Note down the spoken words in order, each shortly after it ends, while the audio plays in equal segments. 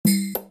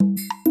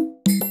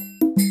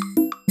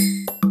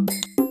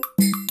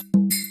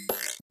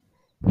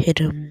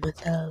Hit 'em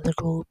with a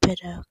little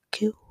bit of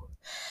Q.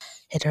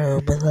 Hit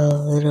 'em with a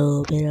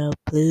little bit of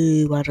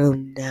blue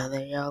bottom. Now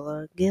they all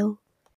are gill.